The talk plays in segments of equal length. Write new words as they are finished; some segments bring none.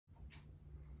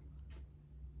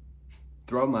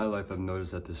Throughout my life, I've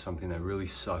noticed that there's something that really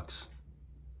sucks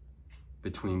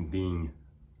between being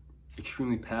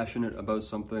extremely passionate about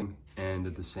something and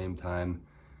at the same time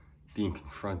being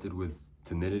confronted with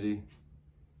timidity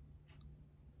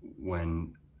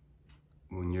when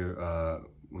you're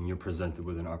presented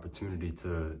with an opportunity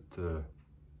to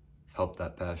help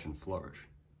that passion flourish.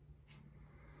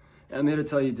 And I'm here to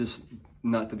tell you just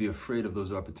not to be afraid of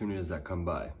those opportunities that come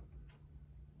by.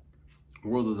 The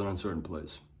world is an uncertain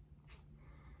place.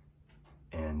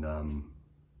 And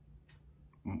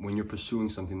when you're pursuing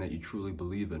something that you truly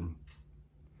believe in,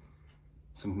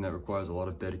 something that requires a lot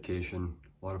of dedication,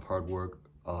 a lot of hard work,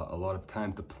 a lot of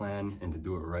time to plan and to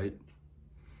do it right,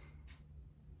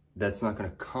 that's not going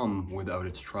to come without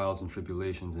its trials and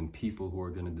tribulations and people who are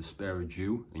going to disparage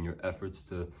you and your efforts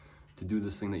to do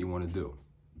this thing that you want to do.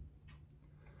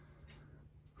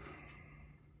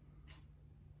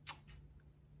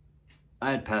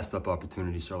 I had passed up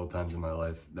opportunities several times in my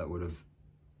life that would have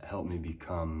helped me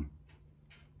become,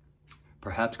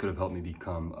 perhaps could have helped me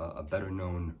become a better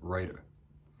known writer.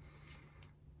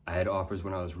 I had offers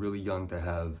when I was really young to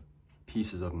have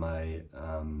pieces of my,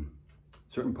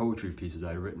 certain poetry pieces I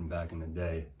had written back in the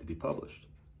day to be published.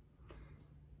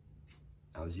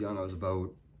 I was young, I was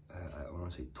about, I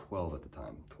want to say 12 at the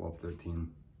time, 12,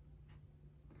 13.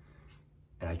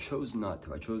 And I chose not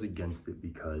to, I chose against it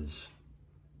because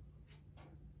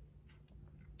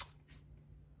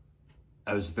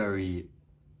I was very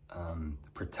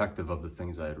protective of the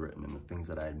things I had written and the things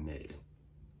that I had made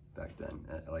back then.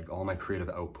 Like all my creative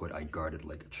output, I guarded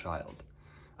like a child.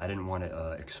 I didn't want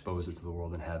to expose it to the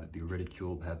world and have it be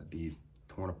ridiculed, have it be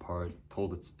torn apart,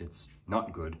 told it's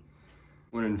not good.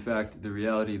 When in fact, the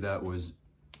reality that was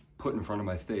put in front of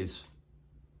my face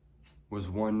was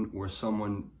one where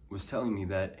someone was telling me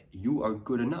that you are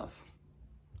good enough.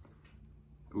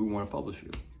 We want to publish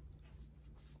you.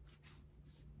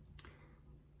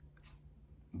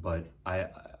 But I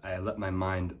let my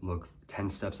mind look 10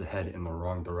 steps ahead in the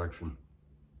wrong direction.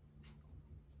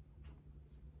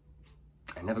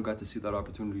 I never got to see that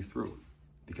opportunity through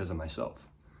because of myself,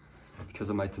 because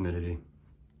of my timidity,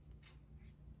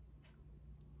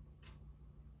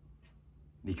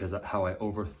 because of how I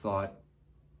overthought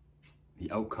the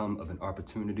outcome of an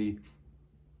opportunity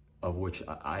of which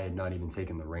I had not even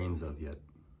taken the reins of yet,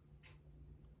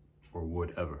 or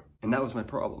would ever. And that was my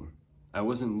problem. I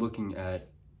wasn't looking at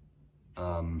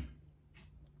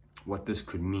what this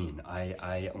could mean.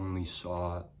 I only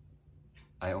saw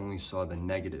the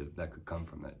negative that could come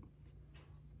from it.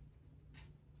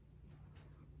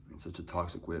 It's such a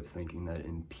toxic way of thinking that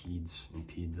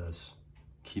impedes us,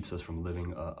 keeps us from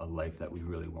living a life that we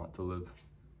really want to live.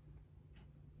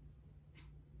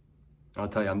 And I'll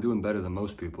tell you, I'm doing better than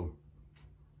most people.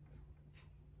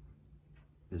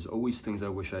 There's always things I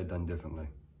wish I had done differently.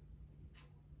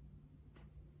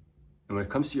 And when it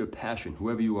comes to your passion,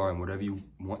 whoever you are and whatever you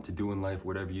want to do in life,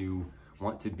 whatever you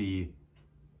want to be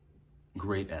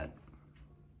great at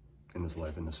in this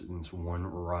life, in this one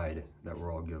ride that we're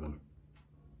all given,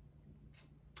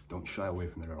 don't shy away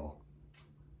from it at all.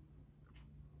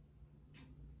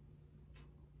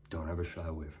 Don't ever shy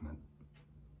away from it.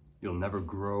 You'll never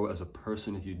grow as a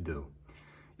person if you do.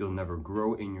 You'll never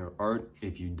grow in your art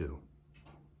if you do.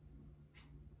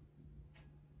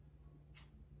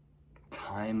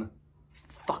 Time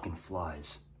fucking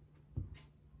flies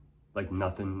like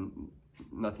nothing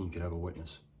you could ever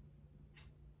witness.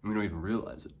 And we don't even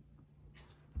realize it.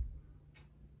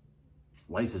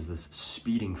 Life is this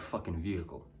speeding fucking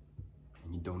vehicle,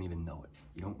 and you don't even know it.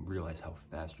 You don't realize how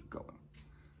fast you're going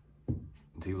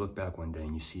until you look back one day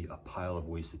and you see a pile of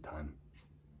wasted time.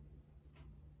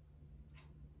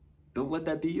 Don't let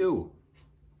that be you.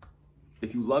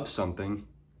 If you love something,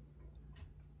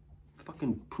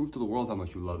 fucking prove to the world how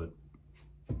much you love it.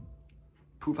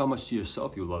 Prove how much to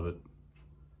yourself you love it.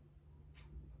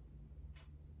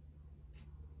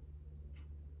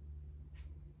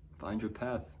 Find your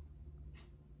path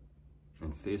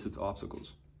and face its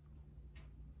obstacles.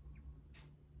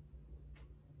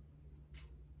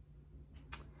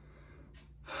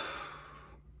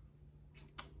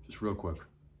 Just real quick,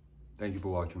 thank you for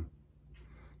watching.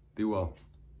 Be well.